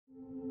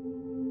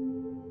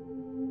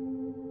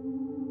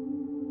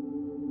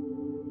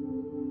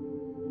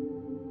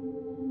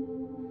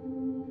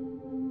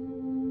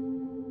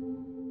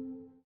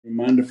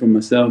reminder for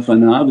myself,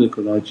 ana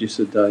abdukal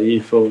ajiz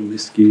da'if wa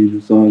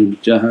miskeen zalim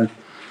jahad,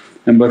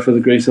 and but for the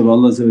grace of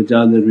Allah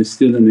that we're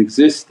still in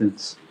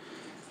existence.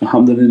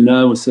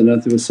 Alhamdulillah wa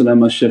salatu wa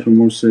salam ashraf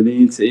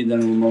al-mursaleen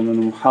Sayyidina wa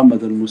Mawlana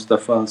Muhammad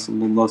al-Mustafa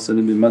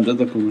sallallahu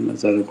bimadadakum wa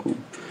nazarakum.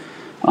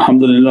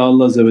 Alhamdulillah,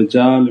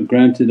 Allah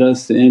granted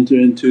us to enter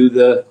into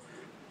the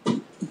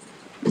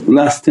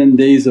last 10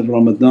 days of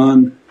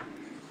Ramadan.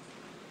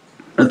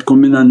 Atqum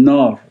minan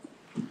nar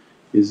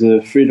is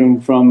a freedom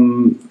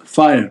from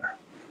fire,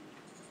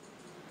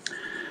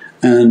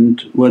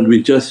 and what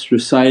we just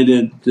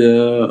recited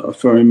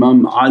for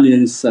Imam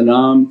Ali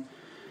salam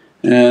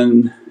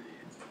and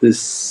this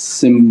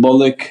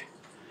symbolic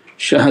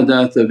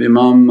shahadat of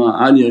Imam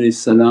Ali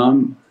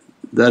salam,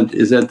 that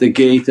is at the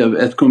gate of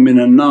Atqum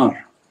minan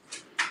nar,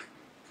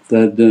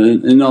 that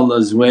in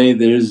Allah's way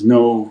there is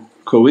no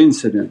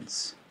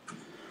coincidence.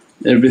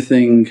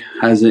 Everything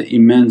has an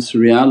immense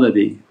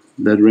reality,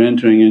 that we're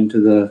entering into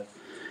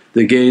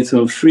the gates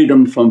of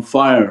freedom from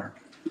fire.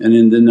 And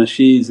in the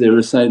nasheeds they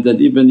recite that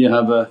even you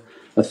have a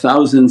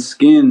 1,000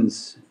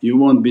 skins you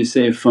won't be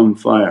safe from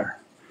fire.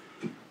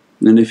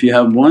 And if you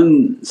have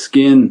one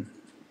skin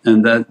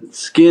and that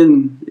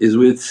skin is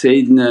with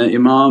Sayyidina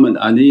Imam and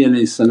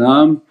Ali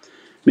salam,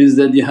 means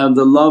that you have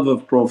the love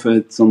of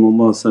Prophet,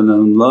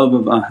 love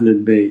of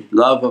Ahlul Bayt,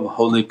 love of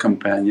holy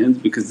companions,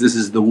 because this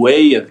is the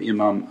way of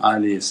Imam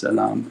Ali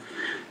salam,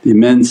 the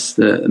immense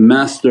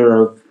master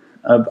of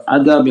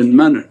adab and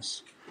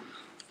manners.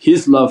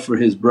 His love for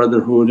his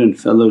brotherhood and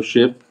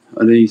fellowship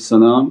alayhi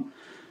salam,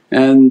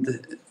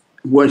 and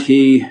what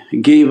he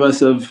gave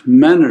us of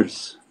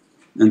manners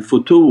and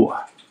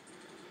futuwah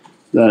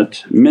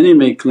that many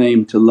may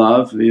claim to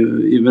love.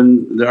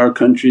 Even there are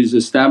countries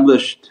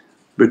established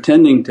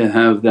pretending to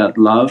have that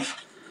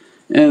love,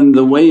 and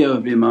the way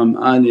of Imam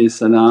Ali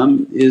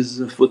salam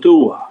is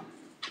futuwah,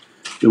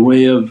 the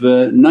way of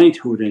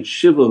knighthood and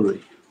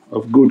chivalry,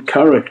 of good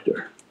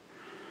character.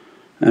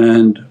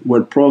 And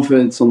what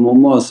Prophet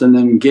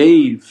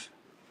gave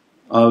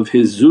of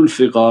his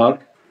Zulfiqar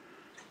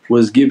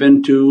was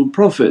given to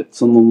Prophet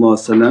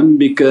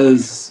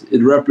because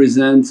it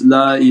represents,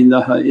 La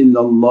ilaha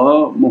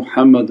illallah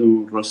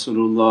Muhammadun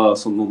Rasulullah.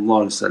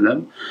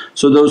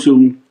 So those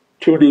who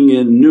tuning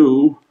in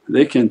new,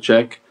 they can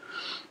check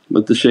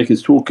what the shaykh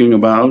is talking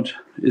about,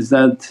 is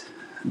that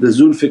the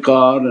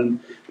Zulfiqar and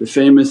the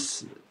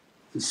famous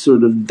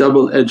sort of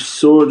double-edged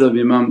sword of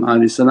Imam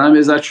Ali salam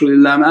is actually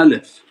lam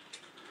alif,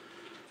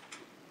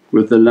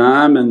 with the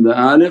lam and the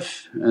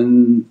alif,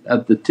 and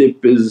at the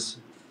tip is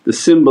the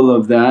symbol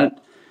of that,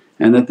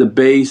 and at the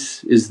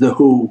base is the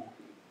hu.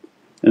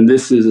 And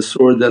this is a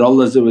sword that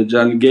Allah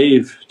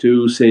gave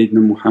to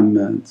Sayyidina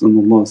Muhammad,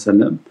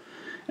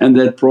 and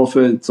that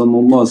Prophet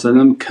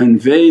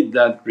conveyed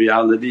that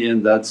reality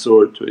and that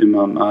sword to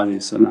Imam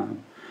Ali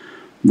salam,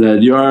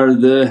 that, you are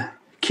the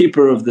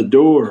keeper of the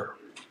door.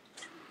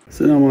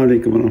 As-salamu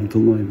alaykum wa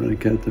rahmatullahi wa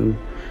barakatuh.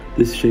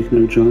 This is Shaykh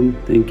Nurjan.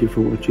 Thank you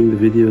for watching the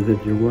video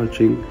that you're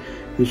watching.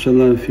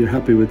 Inshallah, if you're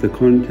happy with the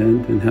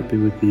content and happy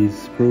with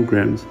these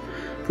programs,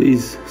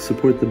 please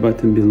support the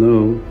button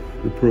below,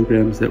 the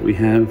programs that we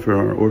have for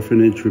our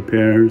orphanage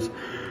repairs,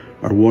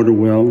 our water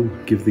well,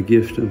 Give the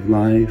Gift of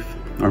Life,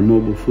 our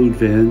mobile food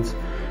vans.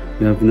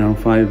 We have now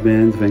 5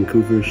 vans: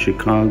 Vancouver,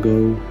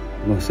 Chicago,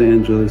 Los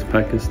Angeles,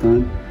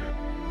 Pakistan.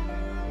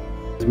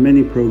 There's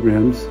many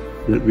programs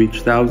that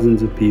reach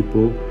thousands of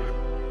people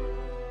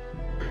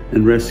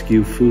and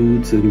rescue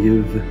foods and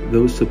give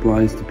those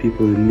supplies to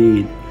people in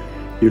need.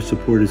 Your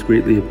support is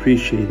greatly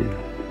appreciated.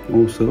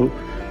 Also,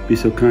 be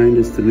so kind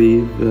as to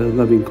leave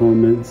loving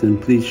comments, and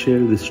please share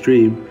the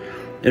stream.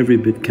 Every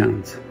bit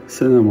counts.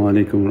 As-salamu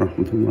alaykum wa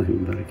rahmatullahi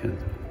wa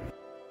barakatuh.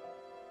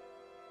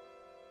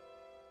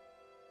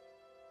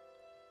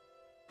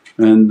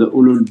 And the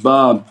Ulul al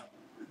Baab,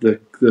 the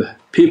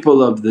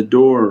people of the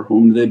door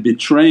whom they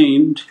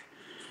betrained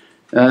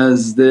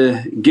as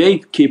the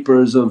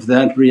gatekeepers of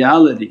that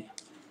reality.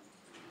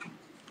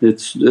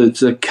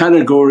 It's a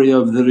category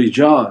of the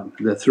rijal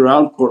that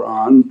throughout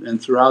Qur'an and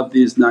throughout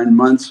these 9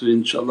 months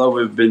inshaAllah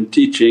we've been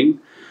teaching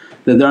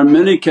that there are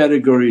many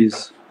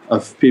categories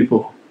of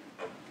people.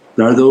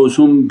 There are those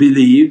whom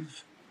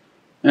believe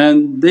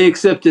and they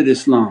accepted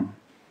Islam.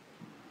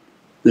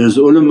 There's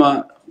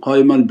ulama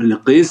qa'iman bil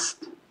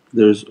qist,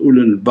 there's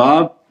Ulul al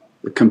Baab,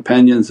 the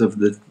companions of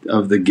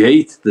the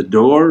gate, the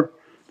door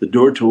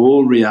to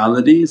all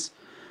realities.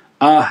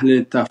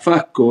 Ahl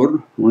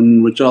tafakkur,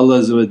 which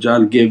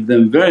Allah gave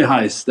them very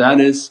high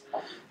status,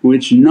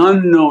 which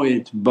none know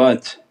it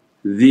but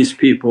these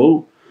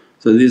people.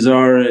 So these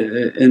are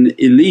an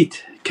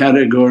elite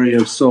category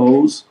of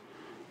souls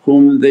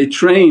whom they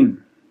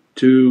train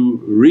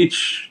to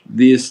reach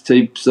these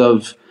types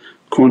of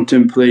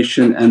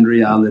contemplation and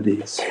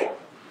realities.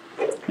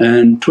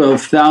 And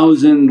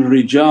 12,000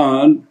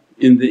 rijal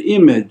in the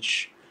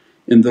image,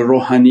 in the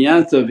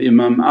ruhaniyat of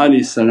Imam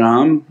Ali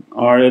salam,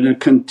 are in a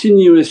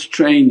continuous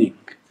training,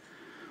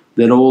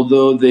 that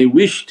although they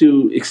wish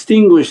to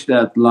extinguish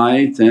that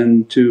light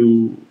and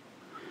to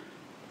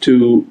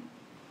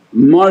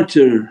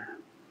martyr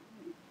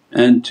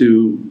and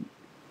to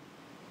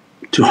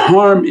to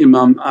harm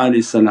Imam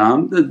Ali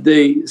salam, that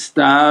they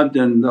stabbed,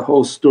 and the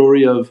whole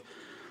story of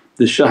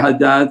the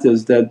shahadat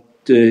is that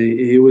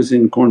he was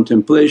in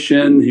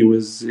contemplation, he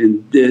was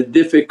in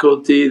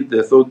difficulty,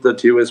 they thought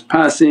that he was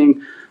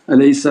passing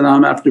alayhi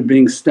salam after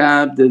being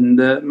stabbed in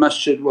the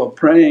masjid while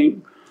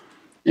praying.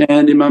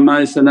 And Imam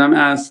Ali salam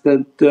asked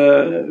that,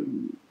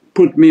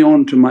 put me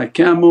onto my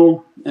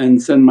camel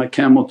and send my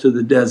camel to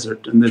the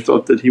desert, and they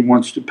thought that he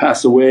wants to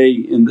pass away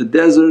in the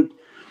desert.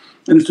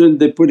 And so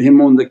they put him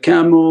on the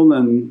camel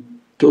and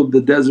told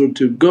the desert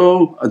to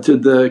go, to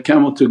the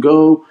camel to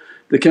go.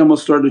 The camel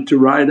started to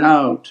ride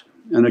out,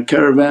 and a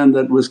caravan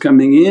that was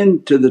coming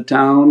into the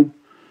town,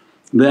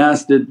 they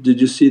asked it, did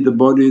you see the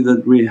body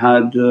that we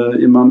had,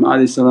 Imam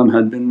Ali salam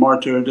had been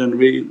martyred and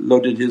we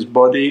loaded his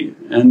body,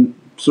 and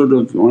sort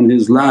of on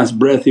his last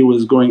breath he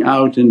was going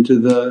out into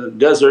the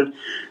desert.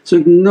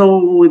 Said, no,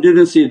 we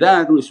didn't see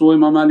that, we saw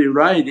Imam Ali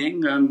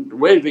riding and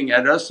waving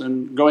at us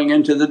and going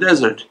into the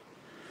desert.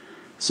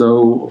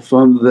 So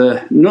from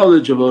the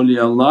knowledge of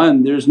awliyaullah,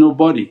 and there's no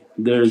body,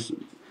 there's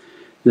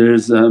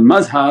a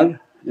mazhar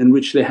in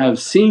which they have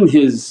seen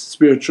his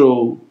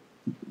spiritual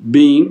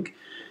being,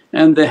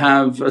 and they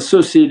have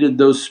associated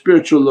those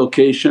spiritual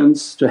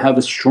locations to have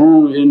a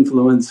strong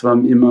influence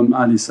from Imam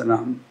Ali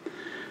salam.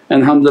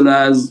 And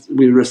alhamdulillah, as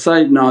we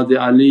recite Na'at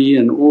Ali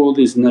and all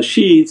these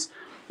nasheeds,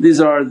 these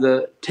are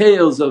the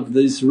tales of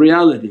this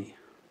reality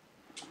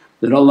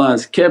that Allah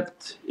has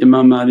kept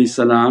Imam Ali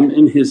salam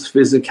in his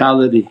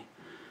physicality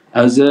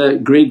as a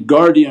great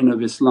guardian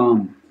of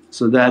Islam,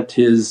 so that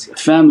his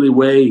family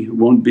way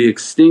won't be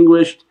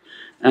extinguished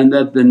and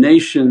that the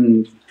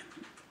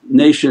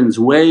nation's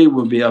way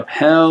will be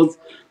upheld,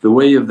 the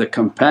way of the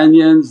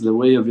companions, the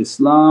way of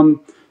Islam,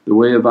 the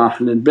way of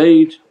Ahlul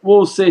Bayt,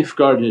 all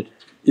safeguarded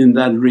in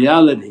that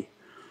reality.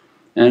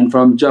 And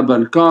from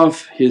Jabal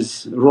Kaf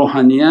his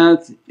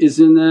ruhaniyat is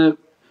in a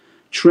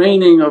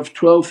training of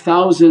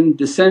 12,000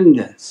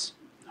 descendants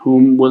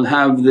whom will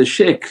have the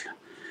shaykh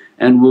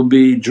and will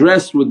be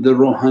dressed with the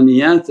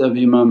ruhaniyat of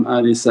Imam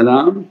Ali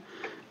salam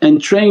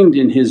and trained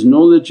in his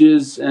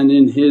knowledges and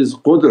in his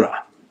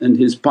qudra and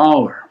his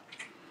power.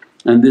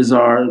 And these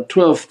are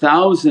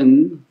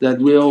 12,000 that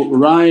will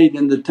ride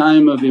in the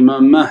time of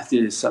Imam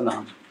Mahdi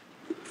salam.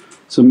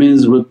 So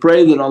means we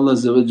pray that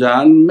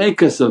Allah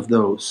make us of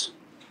those.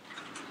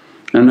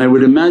 And I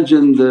would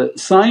imagine the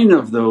sign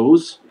of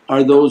those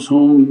are those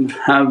whom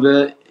have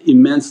a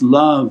immense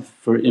love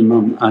for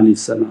Imam Ali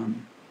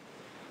salam,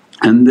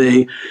 and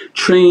they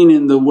train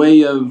in the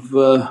way of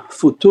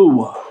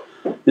futuwa,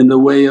 in the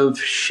way of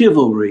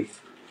chivalry,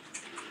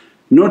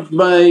 not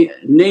by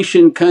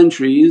nation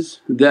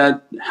countries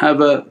that have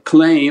a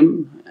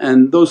claim,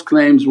 and those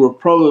claims were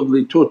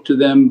probably taught to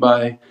them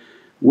by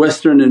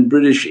Western and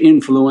British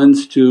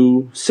influence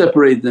to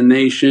separate the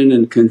nation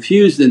and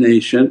confuse the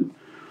nation.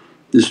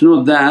 It's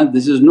not that,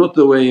 this is not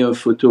the way of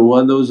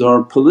futuwa, those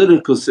are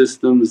political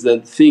systems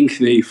that think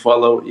they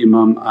follow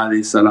Imam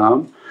Ali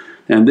salam,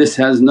 and this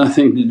has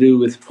nothing to do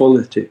with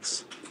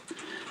politics.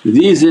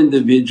 These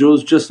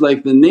individuals, just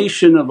like the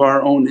nation of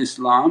our own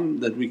Islam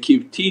that we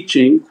keep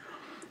teaching,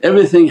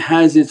 everything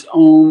has its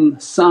own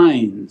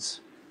signs.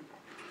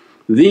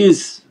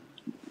 These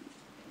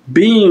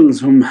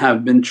beings whom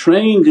have been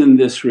trained in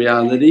this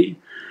reality,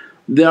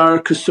 they are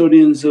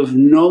custodians of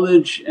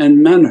knowledge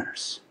and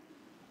manners,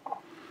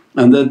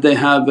 and that they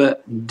have a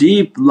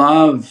deep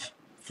love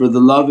for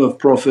the love of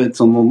Prophet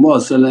and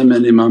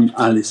Imam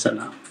Ali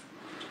salam,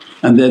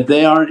 and that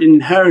they are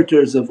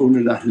inheritors of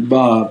Ulul al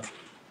Baab,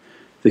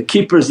 the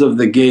keepers of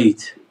the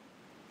gate,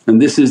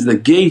 and this is the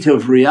gate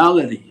of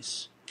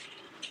realities.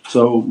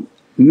 So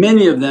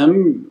many of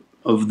them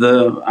of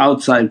the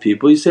outside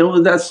people, you say,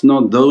 well that's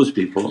not those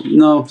people.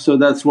 No, so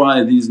that's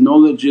why these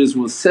knowledges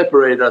will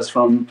separate us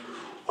from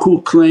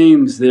who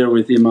claims they're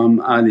with Imam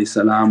Ali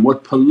salam,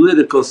 what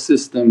political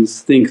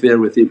systems think they're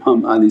with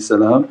Imam Ali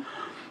salam.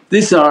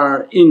 These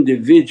are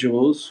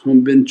individuals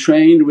who've been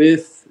trained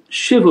with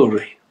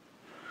chivalry,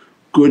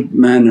 good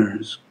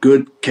manners,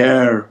 good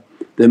care.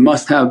 They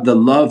must have the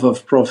love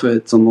of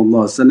Prophet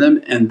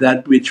and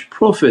that which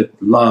Prophet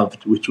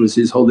loved, which was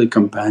his holy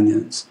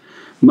companions.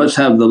 Must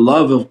have the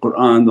love of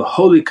Qur'an, the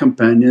holy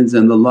companions,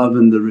 and the love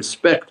and the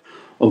respect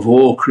of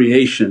all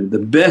creation, the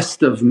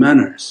best of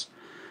manners,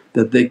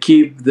 that they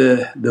keep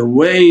the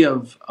way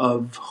of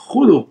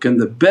khuluq and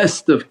the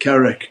best of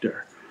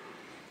character.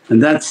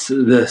 And that's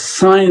the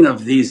sign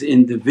of these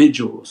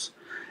individuals,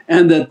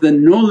 and that the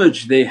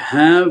knowledge they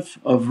have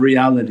of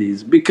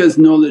realities, because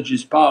knowledge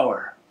is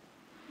power.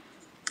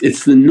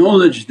 It's the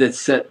knowledge that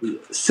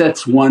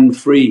sets one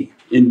free.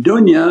 In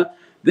dunya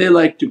they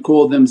like to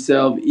call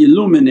themselves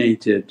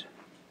illuminated,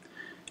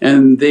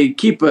 and they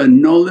keep a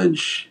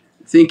knowledge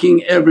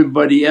thinking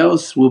everybody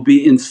else will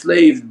be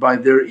enslaved by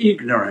their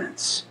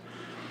ignorance.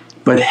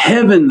 But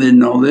heavenly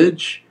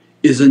knowledge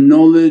is a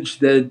knowledge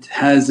that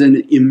has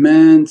an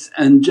immense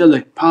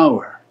angelic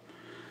power,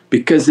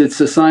 because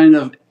it's a sign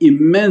of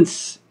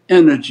immense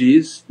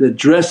energies that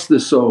dress the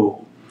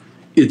soul.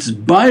 Its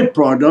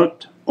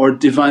byproduct or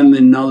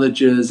Divinely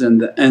knowledges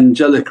and the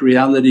angelic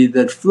reality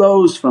that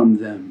flows from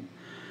them.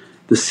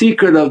 The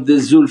secret of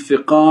this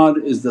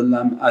Zulfiqar is the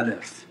Lam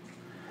Alif,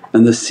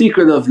 and the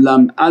secret of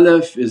Lam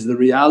Alif is the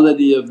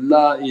reality of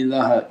La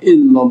ilaha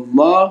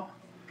illallah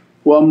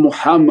wa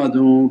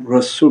Muhammadun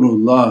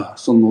Rasulullah.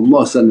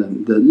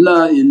 The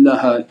La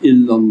ilaha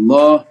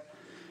illallah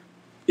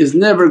is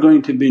never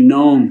going to be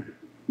known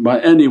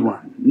by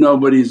anyone.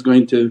 Nobody is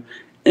going to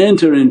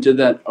enter into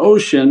that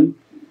ocean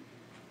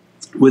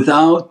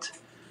without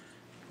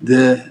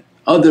the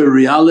other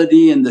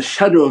reality and the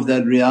shadow of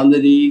that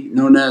reality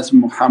known as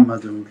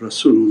Muhammadun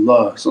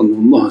Rasulullah.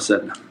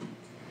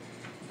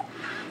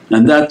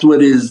 And that's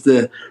what is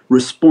the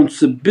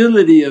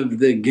responsibility of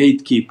the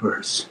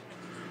gatekeepers,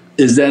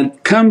 is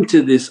that come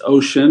to this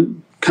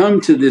ocean,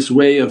 come to this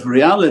way of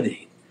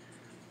reality.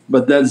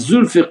 But that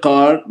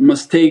Zulfiqar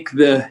must take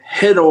the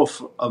head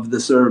off of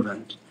the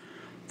servant,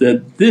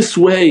 that this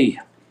way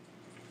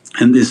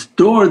and this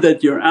door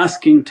that you're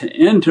asking to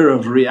enter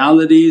of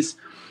realities,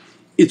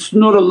 it's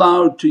not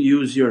allowed to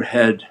use your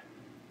head.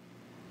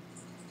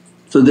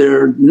 So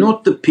they're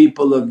not the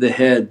people of the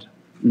head.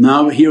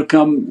 Now here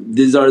come,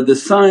 these are the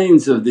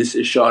signs of this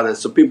ishara.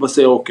 So people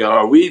say, okay,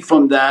 are we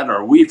from that,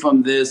 are we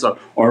from this, or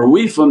are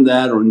we from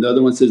that, or the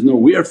other one says, no,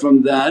 we are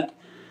from that.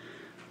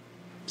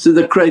 So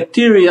the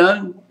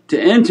criteria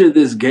to enter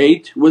this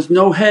gate was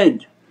no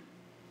head.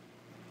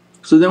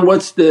 So then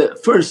what's the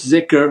first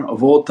zikr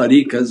of all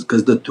tariqas?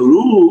 Because the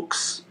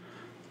turuqs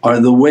are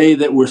the way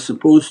that we're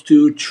supposed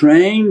to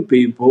train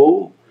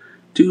people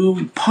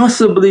to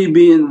possibly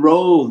be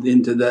enrolled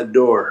into that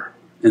door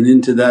and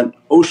into that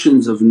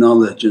oceans of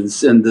knowledge,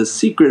 and the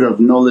secret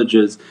of knowledge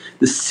is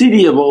the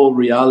city of all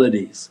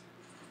realities.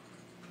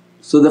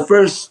 So the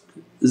first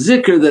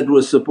zikr that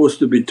was supposed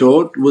to be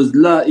taught was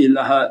La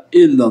ilaha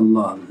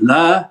illallah.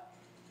 La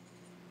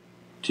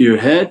to your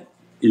head,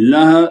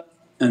 ilaha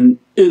and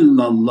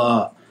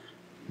illallah,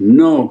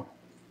 no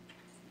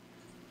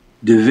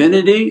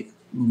divinity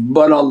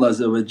but Allah.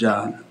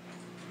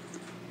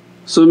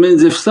 So it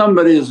means if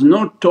somebody is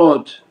not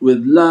taught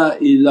with La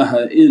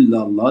ilaha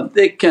illallah,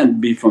 they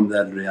can't be from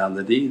that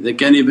reality, they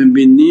can't even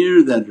be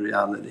near that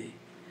reality.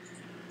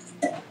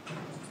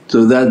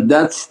 So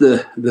that's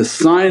the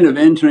sign of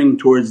entering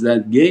towards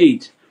that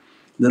gate,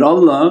 that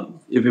Allah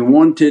if He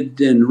wanted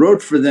and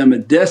wrote for them a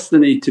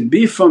destiny to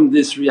be from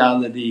this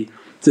reality,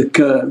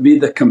 to be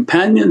the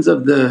companions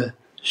of the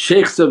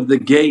shaykhs of the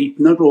gate.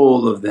 Not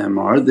all of them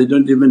are, they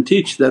don't even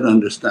teach that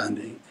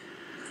understanding.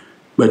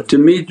 But to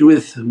meet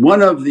with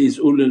one of these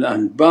Ulul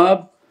al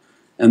Baab,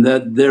 and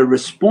that their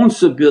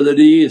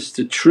responsibility is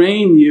to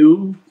train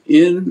you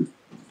in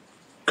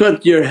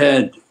cut your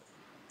head,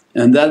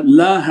 and that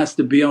La has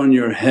to be on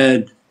your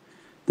head,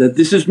 that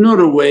this is not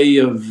a way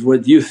of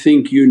what you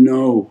think you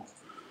know,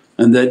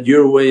 and that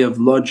your way of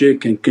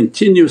logic and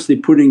continuously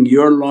putting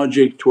your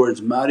logic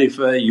towards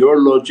ma'rifah, your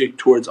logic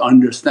towards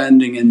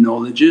understanding and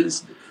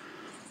knowledges,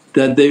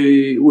 that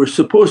they were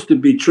supposed to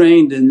be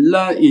trained in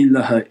La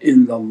ilaha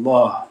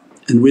illallah,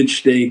 in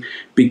which they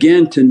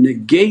began to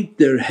negate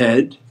their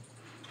head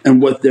and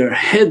what their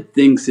head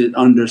thinks it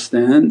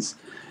understands,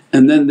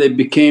 and then they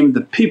became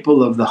the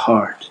people of the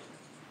heart.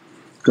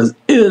 Because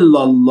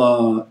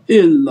illallah,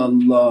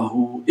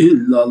 illallahu,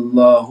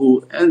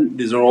 illallahu, and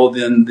these are all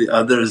then the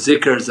other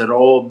zikrs that are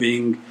all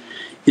being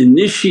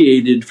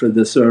initiated for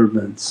the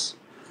servants.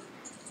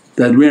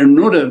 That we are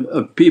not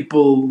a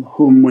people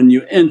whom when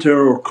you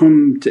enter or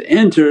come to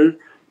enter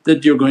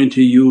that you're going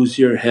to use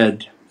your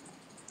head.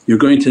 You're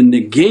going to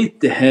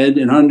negate the head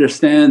and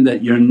understand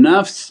that your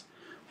nafs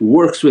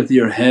works with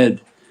your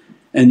head,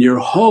 and your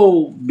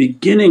whole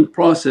beginning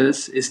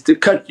process is to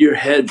cut your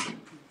head.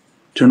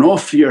 Turn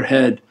off your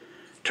head,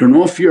 turn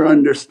off your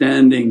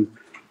understanding.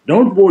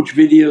 Don't watch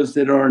videos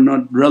that are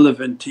not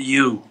relevant to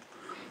you.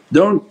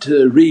 Don't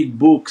read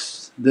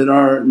books that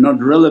are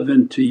not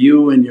relevant to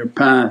you and your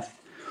path.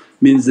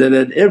 Means that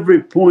at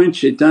every point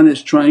shaitan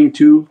is trying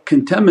to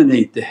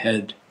contaminate the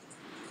head.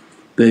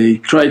 They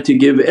try to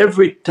give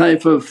every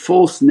type of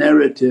false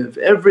narrative,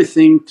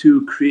 everything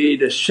to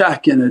create a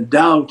shak and a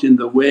doubt in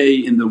the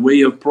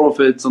way of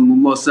Prophet,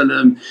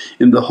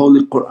 in the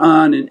Holy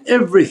Qur'an, in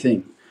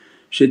everything.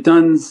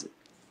 Shaitan's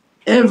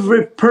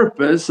every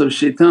purpose of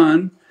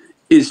shaitan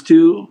is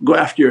to go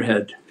after your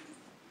head,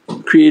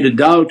 create a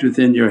doubt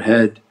within your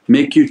head,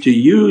 make you to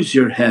use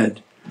your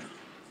head.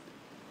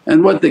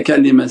 And what the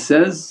kalima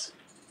says,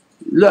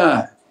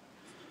 La.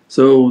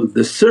 So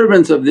the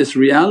servants of this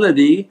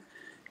reality,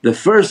 the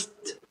first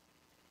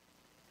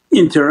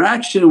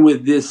interaction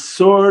with this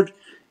sword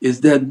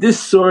is that this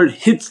sword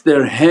hits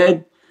their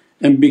head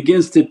and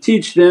begins to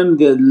teach them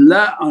the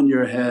La on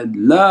your head,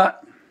 La.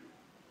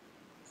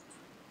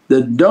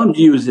 That don't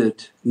use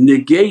it,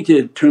 negate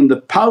it, turn the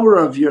power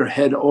of your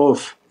head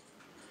off.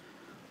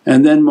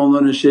 And then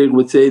Mawlana Shaykh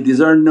would say,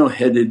 these are no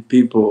headed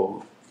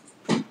people,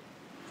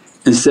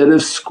 instead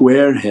of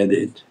square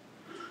headed.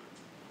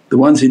 The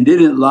ones he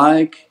didn't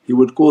like he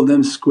would call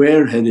them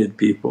square headed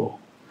people,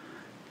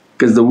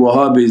 because the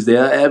Wahhabis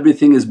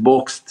everything is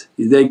boxed,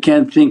 they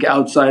can't think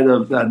outside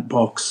of that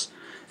box.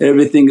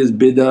 Everything is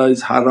bid'ah,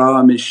 is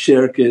haram, is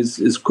shirk, is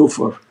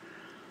kufr.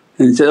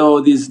 And he said, oh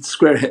these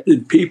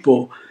square-headed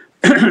people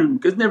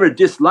because never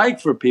dislike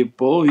for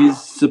people, he's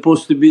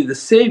supposed to be the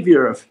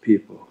saviour of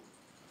people.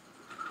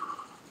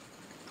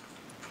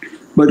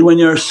 But when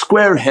you're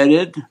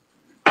square-headed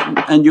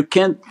and you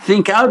can't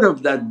think out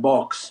of that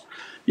box,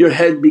 your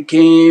head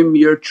became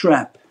your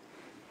trap.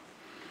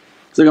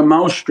 It's like a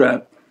mouse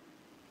trap.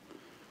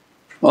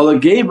 Allah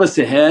gave us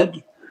a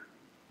head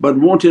but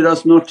wanted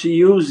us not to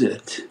use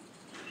it.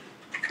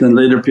 Then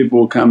later people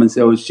will come and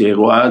say, oh Shaykh,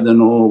 well I don't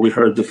know, we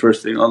heard the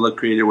first thing Allah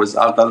created was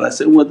aql. I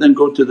said, well then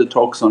go to the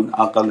talks on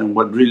aql and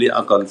what really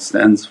aql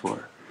stands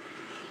for.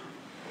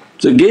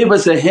 So gave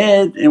us a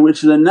head in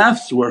which the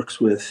nafs works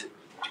with.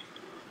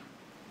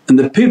 And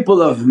the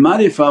people of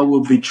Marifah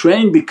will be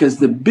trained because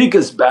the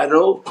biggest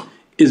battle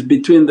is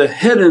between the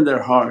head and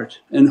their heart,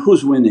 and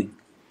who's winning?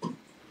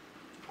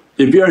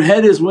 If your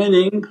head is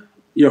winning,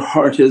 your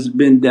heart has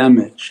been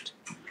damaged.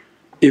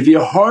 If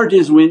your heart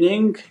is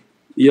winning,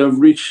 you're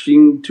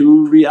reaching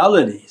to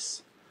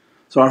realities.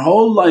 So our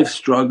whole life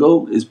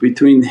struggle is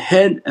between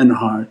head and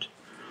heart.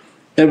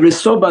 Every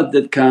sohbat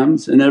that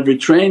comes and every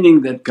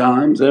training that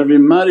comes, every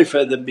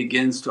marifah that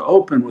begins to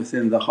open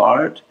within the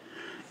heart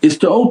is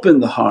to open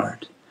the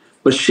heart.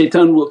 But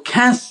shaitan will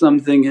cast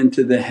something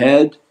into the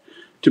head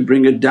to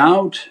bring a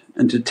doubt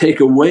and to take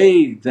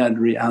away that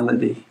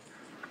reality.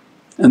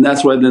 And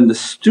that's why then the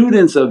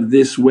students of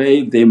this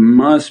way, they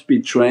must be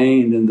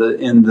trained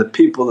in the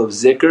people of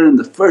zikr. And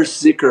the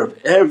first zikr of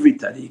every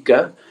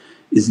tariqah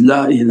is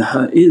La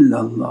ilaha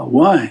illallah.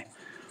 Why?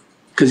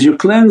 Because you're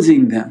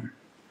cleansing them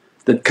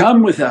that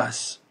come with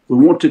us. We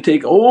want to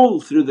take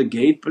all through the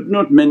gate but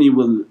not many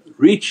will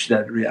reach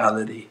that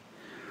reality.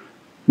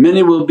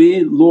 Many will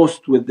be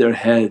lost with their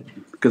head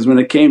because when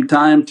it came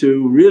time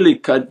to really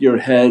cut your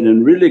head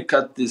and really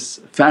cut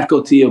this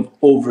faculty of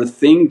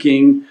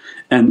overthinking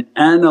and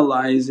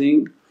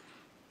analyzing,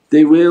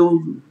 they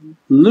will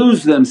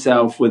lose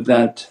themselves with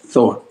that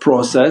thought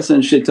process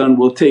and shaitan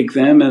will take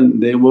them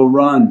and they will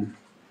run.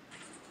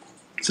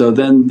 So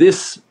then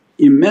this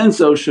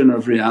immense ocean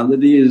of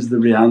reality is the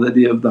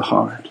reality of the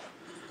heart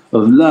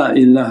of La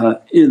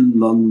ilaha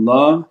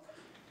illallah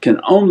can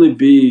only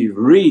be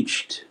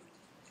reached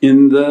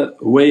in the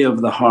way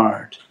of the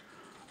heart.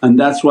 And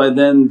that's why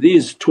then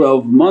these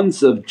 12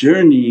 months of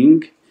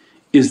journeying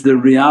is the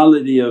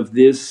reality of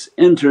this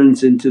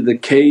entrance into the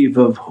cave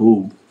of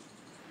who.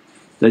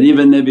 That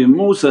even Nabi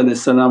Musa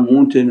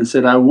wanted and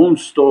said, I won't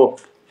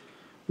stop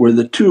where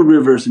the two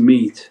rivers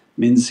meet.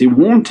 Means he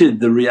wanted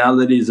the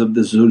realities of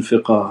the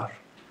Zulfiqar.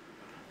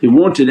 He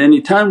wanted, any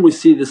time we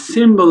see the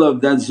symbol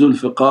of that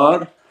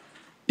Zulfiqar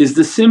is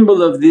the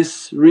symbol of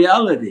this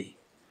reality.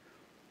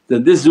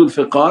 That this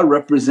Zulfiqar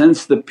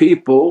represents the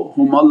people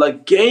whom Allah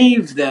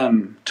gave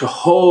them to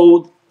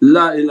hold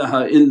La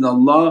ilaha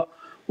illallah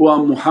wa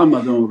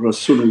Muhammadun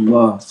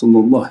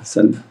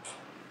Rasulullah.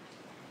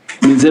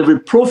 Means every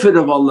Prophet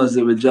of Allah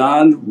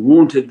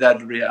wanted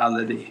that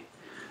reality.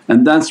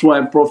 And that's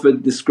why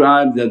Prophet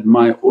described that,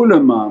 my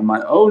ulama,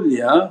 my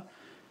awliya,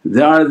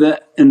 they are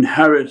the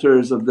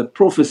inheritors of the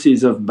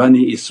prophecies of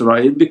Bani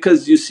Israel,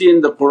 because you see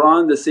in the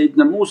Qur'an that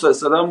Sayyidina Musa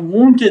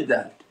wanted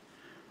that.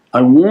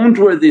 I want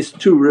where these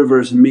two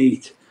rivers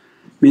meet,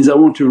 means I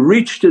want to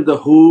reach to the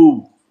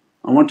who,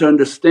 I want to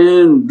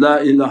understand La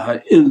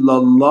ilaha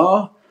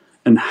illallah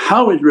and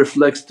how it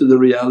reflects to the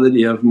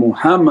reality of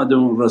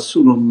Muhammadun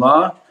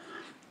Rasulullah,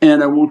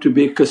 and I want to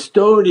be a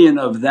custodian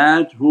of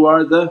that who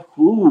are the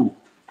who.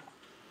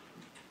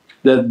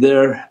 That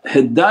their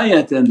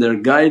hidayat and their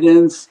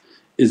guidance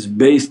is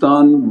based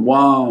on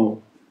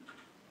wow.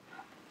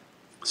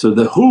 So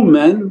the who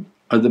men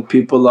are the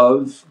people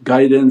of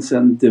guidance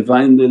and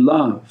Divinely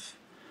love.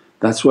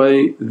 That's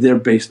why they're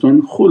based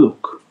on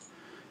khuluq.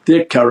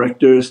 Their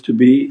character is to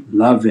be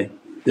loving,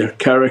 their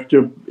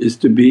character is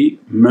to be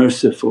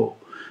merciful,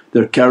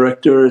 their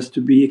character is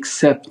to be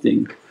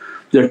accepting,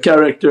 their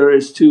character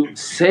is to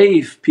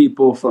save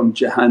people from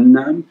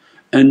Jahannam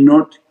and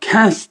not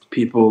cast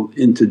people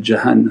into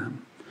Jahannam.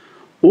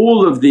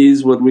 All of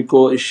these what we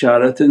call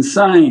isharat and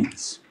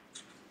signs.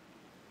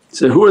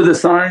 So who are the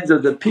signs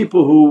of the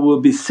people who will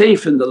be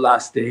safe in the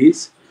last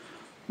days?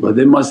 Well,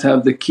 they must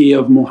have the key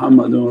of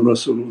Muhammadun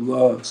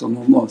Rasulullah.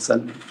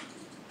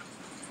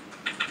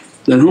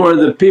 Then who are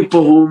the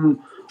people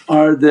whom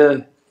are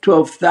the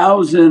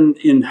 12,000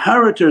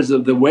 inheritors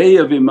of the way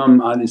of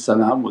Imam Ali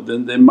salam? Well,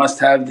 then they must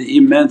have the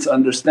immense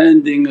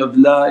understanding of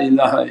La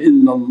ilaha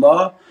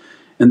illallah,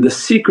 and the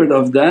secret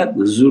of that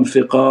the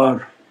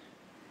Zulfiqar,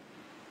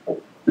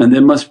 and they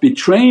must be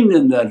trained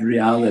in that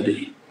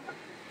reality.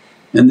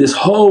 And this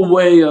whole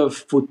way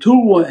of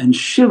futuwah and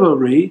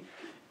chivalry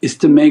is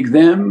to make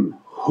them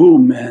who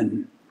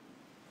men,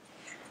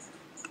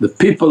 the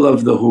people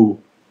of the who,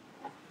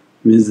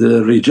 means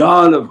the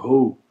rijal of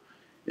who,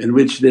 in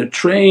which they're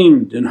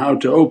trained in how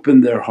to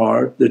open their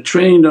heart, they're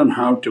trained on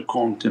how to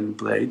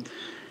contemplate.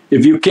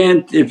 If you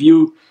can't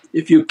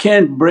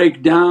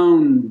break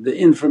down the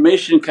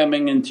information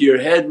coming into your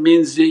head,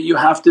 means that you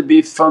have to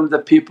be from the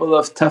people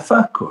of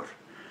tafakkur.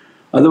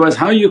 Otherwise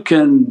how you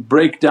can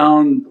break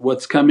down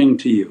what's coming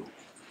to you?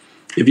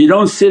 If you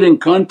don't sit and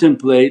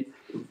contemplate,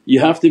 you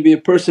have to be a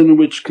person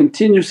which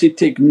continuously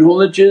take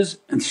knowledges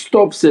and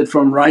stops it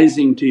from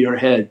rising to your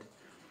head.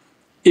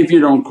 If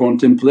you don't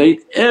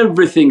contemplate,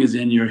 everything is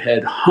in your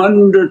head,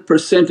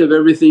 100% of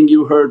everything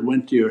you heard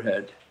went to your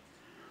head.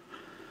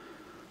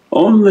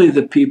 Only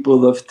the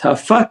people of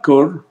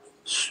tafakkur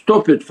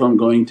stop it from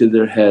going to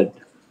their head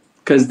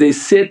because they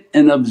sit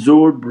and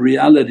absorb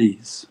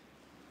realities.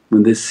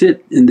 When they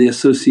sit in the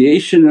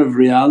association of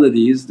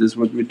realities, this is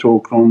what we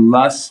talked on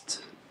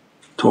last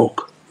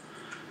talk,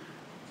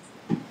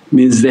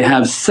 means they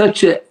have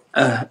such a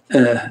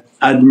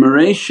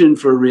admiration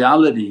for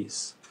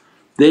realities.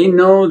 They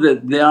know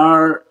that they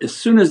are, as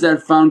soon as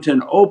that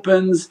fountain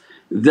opens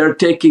they're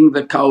taking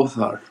the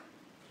Kawthar.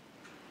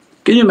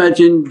 Can you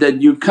imagine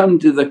that you come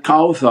to the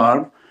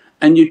Kawthar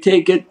and you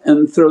take it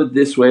and throw it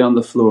this way on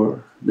the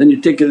floor, then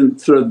you take it and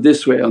throw it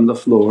this way on the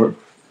floor,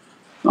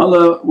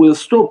 Allah will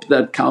stop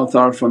that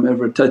Kawthar from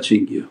ever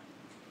touching you.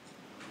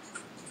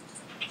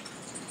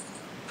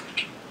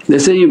 They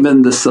say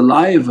even the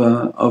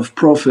saliva of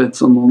Prophet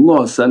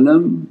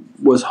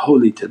was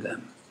holy to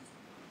them.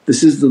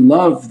 This is the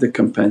love the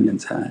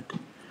companions had.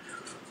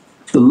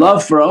 The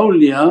love for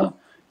awliya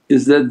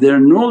is that their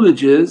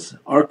knowledges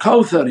are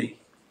Kawthari,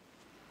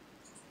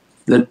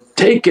 that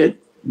take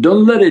it,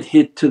 don't let it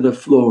hit to the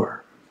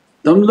floor.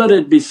 Don't let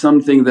it be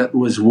something that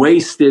was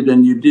wasted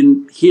and you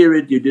didn't hear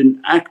it, you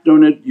didn't act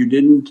on it, you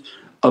didn't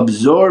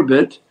absorb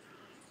it,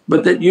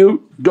 but that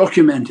you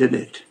documented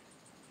it.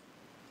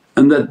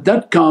 And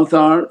that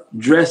Kawthar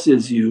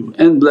dresses you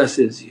and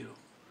blesses you.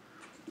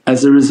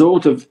 As a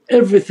result of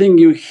everything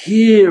you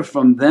hear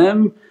from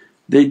them,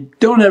 they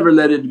don't ever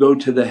let it go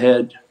to the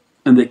head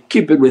and they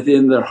keep it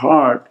within their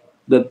heart,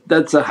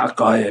 that's a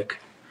haqqaiq.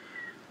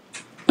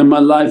 And my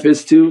life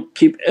is to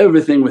keep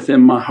everything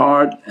within my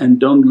heart and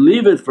don't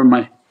leave it for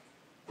my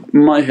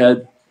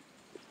head.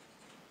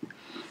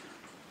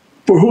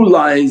 For who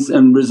lies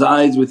and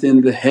resides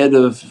within the head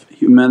of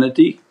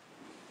humanity?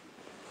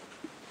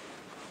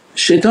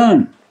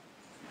 Shaitan.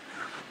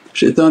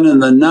 Shaitan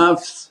and the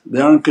nafs,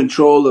 they are in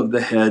control of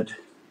the head.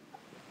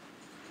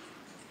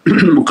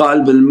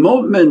 Qalb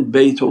al-mu'min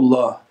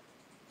Baytullah.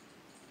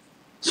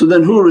 So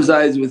then who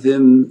resides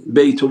within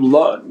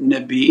Baytullah?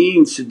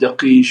 Nabiyeen,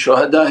 Siddiqeen,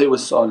 Shuhada'i wa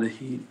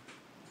Saliheen.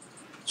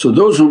 So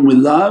those whom we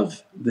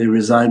love they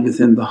reside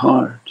within the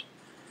heart.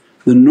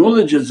 The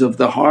knowledges of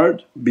the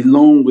heart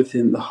belong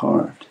within the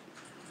heart.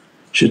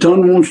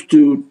 Shaitan wants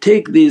to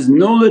take these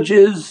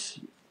knowledges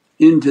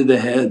into the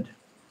head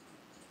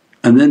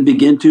and then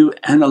begin to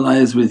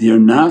analyze with your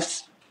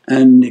nafs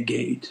and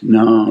negate,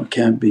 no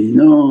can't be,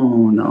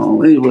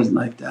 no it wasn't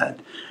like that.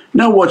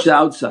 Now watch the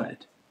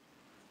outside,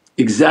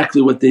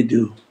 exactly what they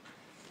do.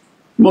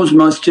 Most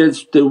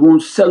masjids they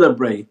won't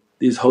celebrate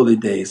these holy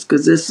days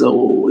because there's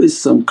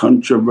always some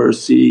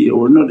controversy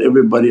or not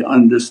everybody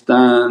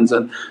understands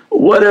and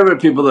whatever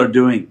people are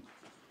doing.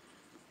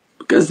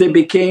 Because they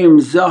became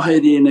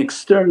zahiri and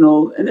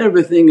external and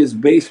everything is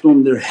based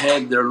on their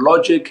head, their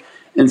logic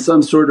and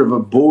some sort of a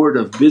board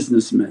of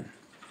businessmen.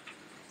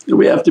 And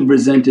we have to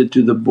present it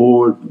to the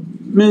board,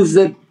 means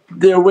that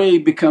their way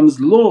becomes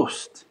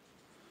lost.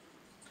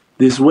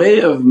 This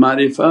way of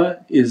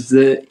ma'rifah is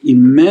the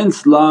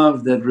immense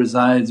love that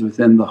resides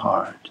within the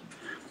heart.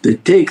 They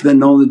take the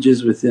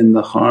knowledges within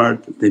the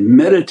heart, they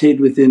meditate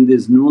within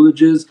these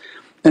knowledges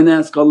and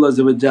ask Allah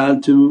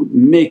to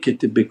make it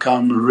to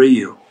become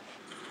real.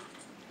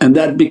 And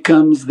that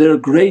becomes their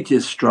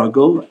greatest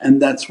struggle,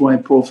 and that's why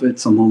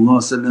Prophet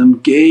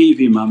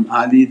gave Imam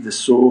Ali the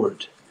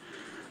sword,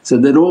 so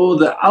that all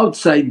the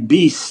outside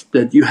beasts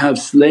that you have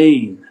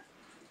slain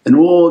and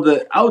all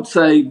the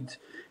outside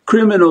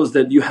criminals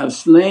that you have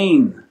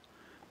slain,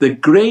 the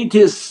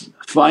greatest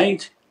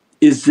fight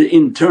is the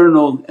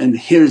internal, and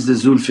here's the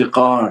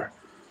Zulfiqar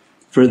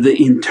for the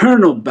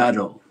internal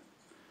battle.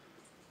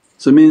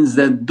 So it means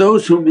that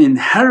those whom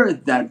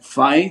inherit that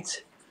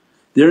fight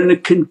they're in a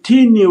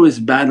continuous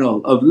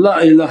battle of La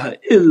ilaha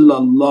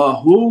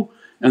illallahu,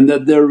 and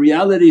that their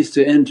reality is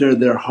to enter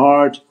their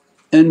heart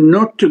and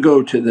not to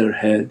go to their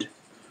head,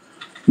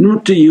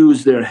 not to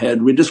use their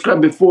head. We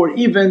described before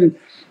even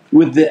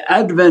with the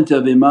advent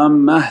of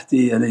Imam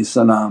Mahdi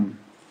salam,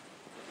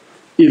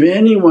 if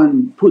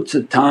anyone puts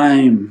a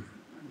time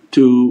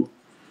to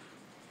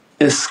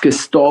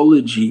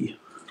Eschatology,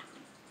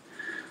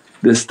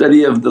 the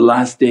study of the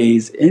last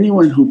days,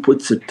 anyone who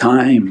puts a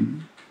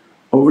time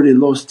already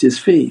lost his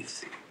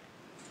faith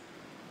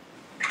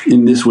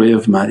in this way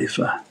of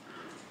ma'rifah.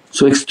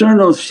 So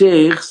external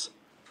shaykhs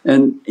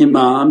and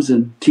imams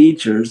and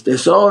teachers they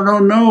say, oh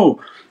no,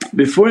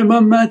 before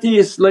Imam Mahdi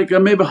it's like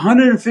maybe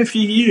 150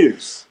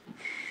 years.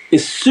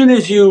 As soon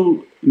as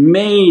you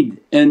made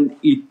an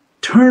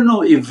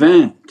eternal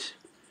event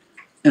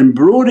and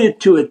brought it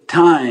to a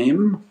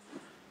time,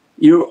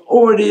 you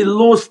already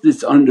lost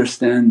this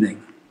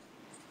understanding.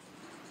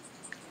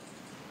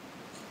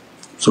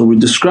 So we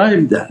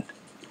described that.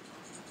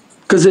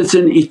 Because it's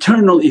an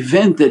eternal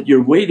event that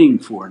you're waiting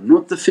for,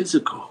 not the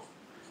physical.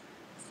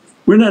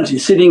 We're not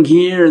sitting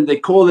here and they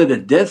call it a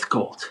death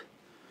cult.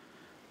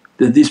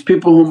 that these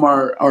people whom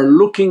are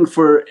looking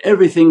for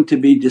everything to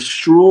be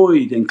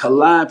destroyed and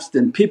collapsed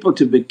and people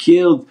to be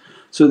killed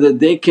so that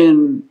they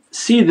can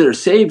see their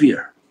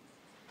saviour,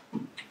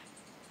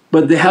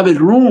 but they have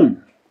it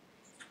wrong.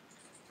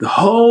 The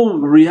whole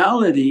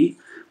reality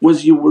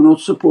was you were not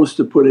supposed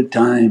to put a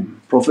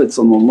time. Prophet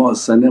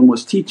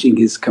was teaching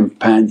his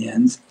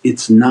companions,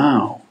 it's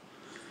now.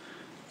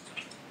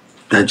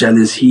 Dajjal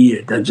is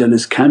here, Dajjal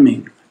is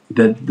coming.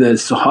 That the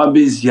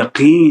Sahabis'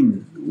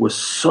 yaqeen was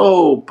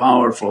so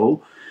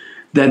powerful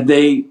that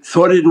they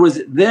thought it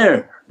was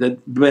there,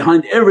 that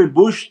behind every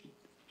bush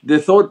they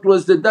thought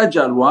was the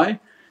Dajjal. Why?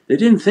 They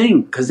didn't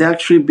think, because they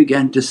actually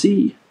began to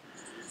see.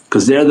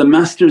 Because they are the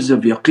masters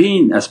of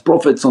yaqeen. As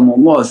Prophet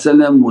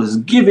was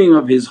giving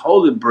of his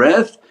holy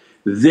breath,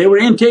 they were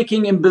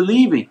intaking and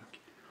believing.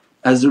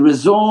 As a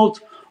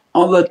result,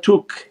 Allah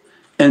took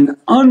an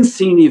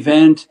unseen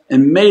event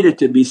and made it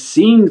to be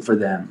seen for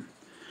them,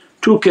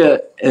 took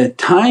a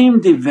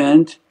timed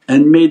event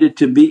and made it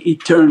to be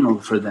eternal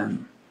for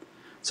them.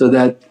 So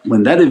that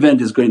when that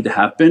event is going to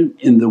happen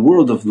in the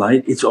world of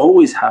light, it's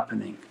always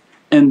happening,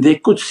 and they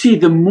could see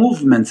the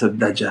movements of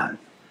Dajjal.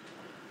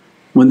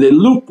 When they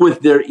look with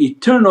their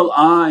eternal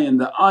eye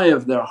and the eye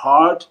of their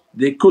heart,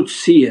 they could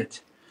see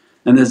it,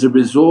 and as a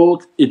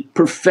result it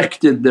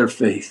perfected their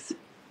faith.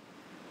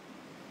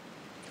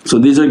 So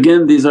these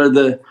are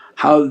the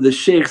how the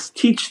shaykhs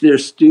teach their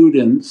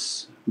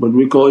students what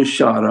we call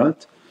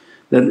isharat,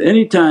 that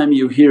anytime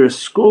you hear a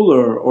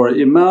scholar or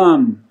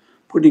imam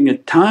putting a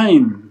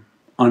time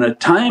on a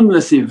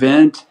timeless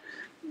event,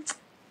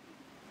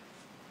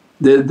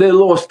 they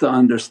lost the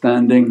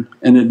understanding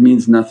and it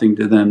means nothing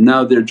to them.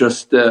 Now they're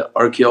just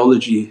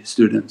archaeology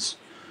students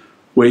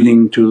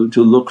waiting to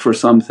look for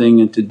something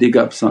and to dig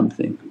up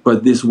something.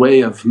 But this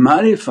way of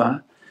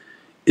ma'rifah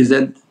is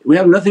that we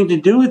have nothing to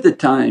do with the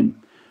time.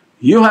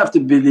 You have to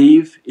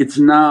believe it's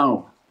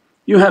now,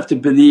 you have to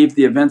believe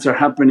the events are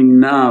happening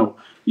now,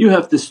 you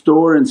have to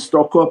store and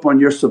stock up on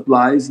your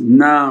supplies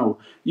now.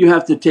 You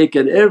have to take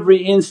at every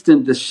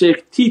instant the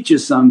shaykh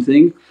teaches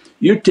something,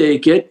 you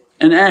take it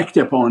and act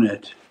upon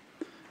it.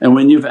 And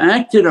when you've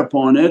acted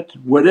upon it,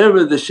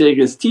 whatever the shaykh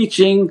is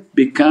teaching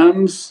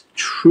becomes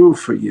true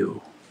for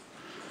you.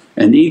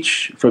 And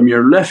each from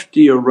your left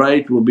to your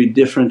right will be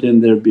different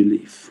in their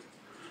belief.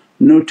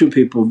 No two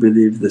people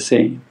believe the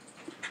same.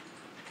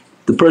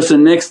 The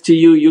person next to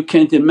you, you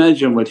can't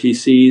imagine what he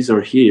sees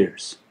or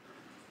hears.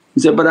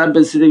 You say, but I've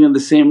been sitting in the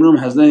same room,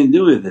 has nothing to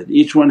do with it.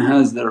 Each one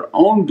has their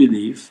own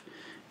belief,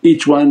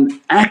 each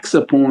one acts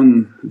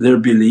upon their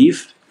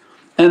belief,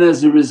 and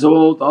as a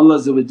result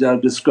Allah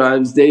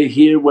describes they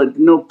hear what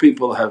no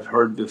people have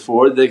heard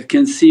before, they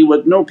can see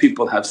what no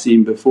people have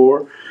seen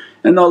before.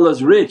 And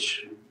Allah's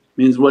rich,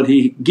 means what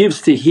He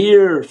gives to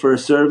hear for a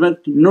servant,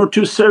 no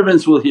two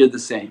servants will hear the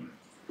same.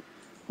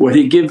 What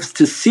He gives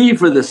to see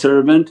for the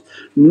servant,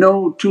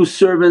 no two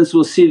servants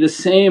will see the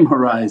same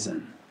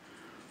horizon.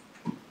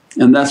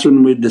 And that's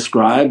when we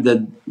describe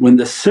that when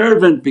the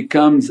servant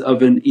becomes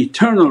of an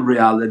eternal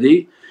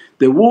reality,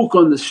 they walk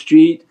on the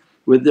street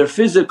with their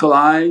physical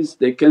eyes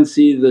they can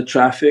see the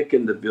traffic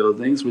and the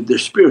buildings, with their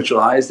spiritual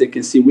eyes they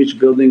can see which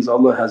buildings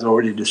Allah has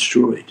already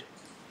destroyed.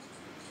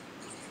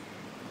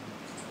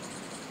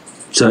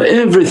 So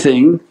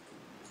everything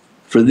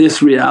for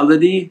this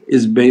reality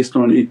is based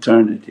on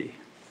eternity.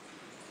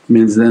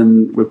 Means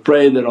then we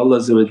pray that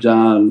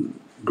Allah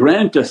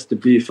grant us to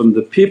be from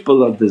the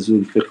people of the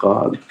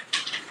Zulfiqar,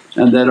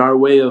 and that our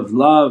way of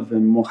love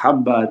and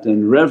muhabbat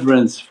and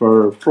reverence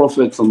for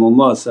Prophet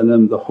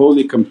the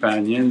holy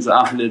companions,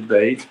 Ahlul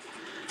Bayt,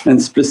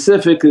 and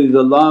specifically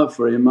the love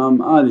for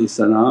Imam Ali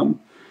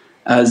salam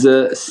as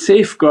a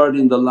safeguard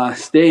in the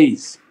last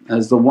days,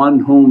 as the one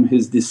whom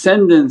his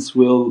descendants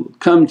will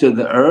come to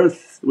the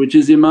earth, which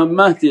is Imam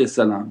Mahdi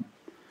salam.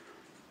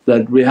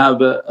 That we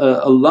have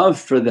a love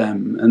for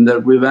them, and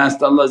that we've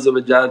asked Allah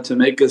to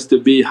make us to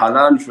be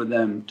halal for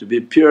them, to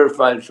be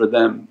purified for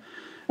them,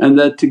 and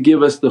that to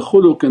give us the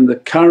khuluq and the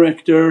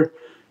character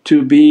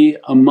to be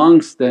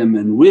amongst them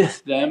and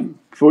with them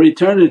for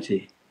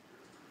eternity.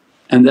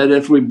 And that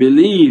if we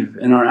believe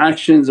and our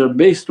actions are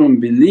based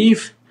on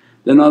belief,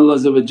 then Allah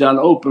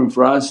open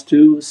for us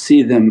to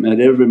see them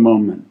at every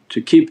moment,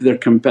 to keep their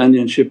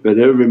companionship at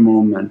every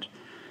moment,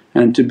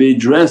 and to be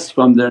dressed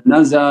from their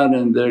nazar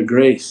and their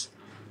grace.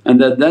 And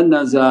that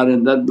nazar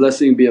and that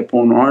blessing be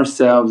upon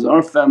ourselves,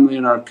 our family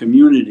and our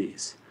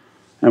communities.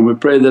 And we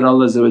pray that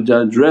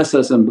Allah dress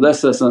us and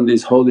bless us on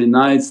these holy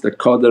nights, the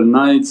Qadr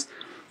nights,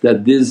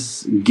 that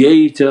this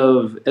gate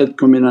of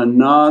Itqu minan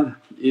nar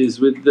is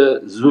with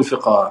the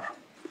Zulfiqar,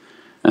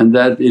 and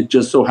that it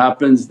just so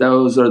happens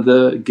those are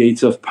the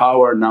gates of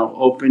power now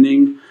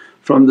opening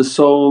from the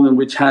soul, and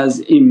which has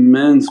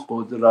immense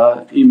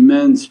qudra,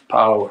 immense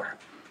power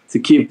to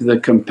keep the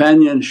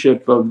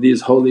companionship of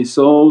these holy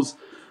souls,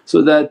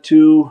 so that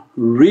to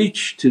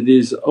reach to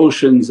these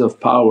oceans of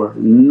power,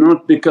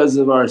 not because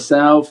of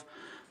ourselves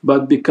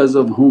but because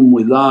of whom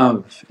we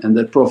love. And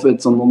that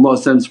Prophet's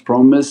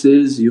promise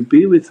is, you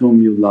be with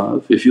whom you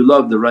love. If you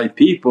love the right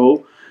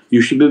people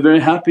you should be very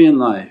happy in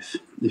life.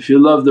 If you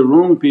love the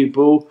wrong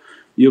people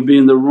you'll be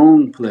in the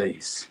wrong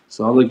place.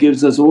 So Allah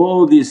gives us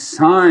all these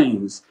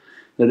signs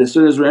that as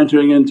soon as we're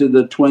entering into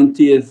the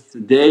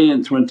 20th day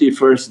and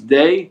 21st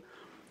day,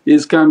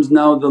 is comes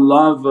now the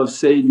love of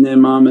Sayyidina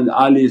Imam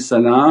Ali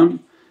salam,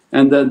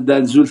 and that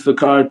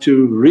Zulfiqar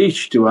to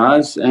reach to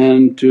us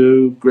and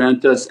to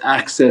grant us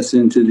access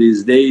into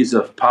these days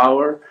of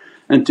power,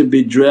 and to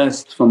be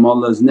dressed from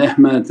Allah's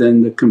ni'mat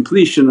and the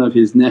completion of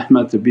His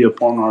ni'mat to be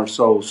upon our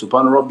souls.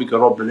 Subhana rabbika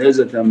rabbil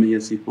izzati amma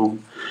yasifoon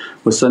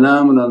wa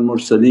salaamun al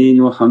mursaleen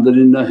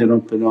walhamdulillahi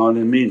rabbil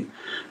alameen.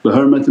 Bi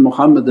hurmati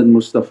Muhammad al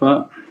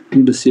Mustafa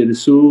bi siri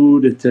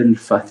Surat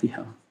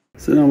al-Fatiha.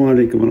 As-salamu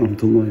alaykum wa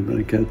rahmatullahi wa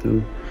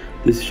barakatuh.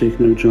 This is Shaykh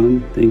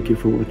Nurjan. Thank you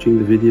for watching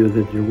the video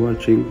that you're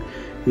watching.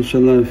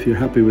 Inshallah, if you're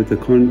happy with the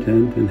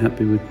content and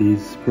happy with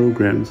these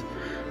programs,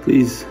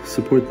 please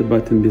support the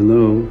button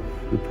below.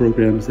 The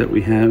programs that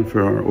we have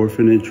for our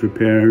orphanage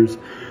repairs,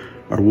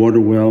 our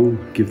water well,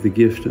 Give the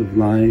Gift of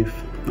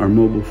Life, our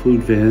mobile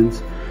food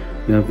vans.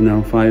 We have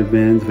now 5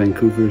 vans: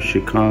 Vancouver,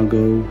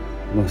 Chicago,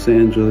 Los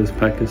Angeles,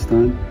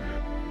 Pakistan.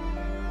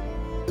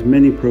 There's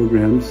many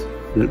programs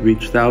that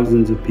reach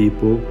thousands of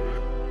people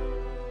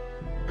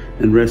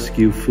and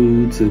rescue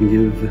foods and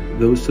give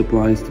those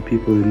supplies to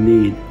people in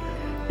need.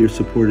 Your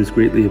support is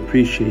greatly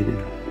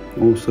appreciated.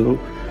 Also,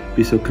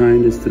 be so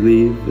kind as to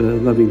leave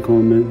loving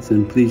comments,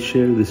 and please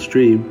share the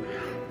stream.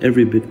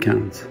 Every bit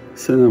counts.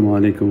 As-salamu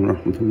alaykum wa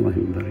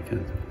rahmatullahi wa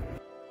barakatuh.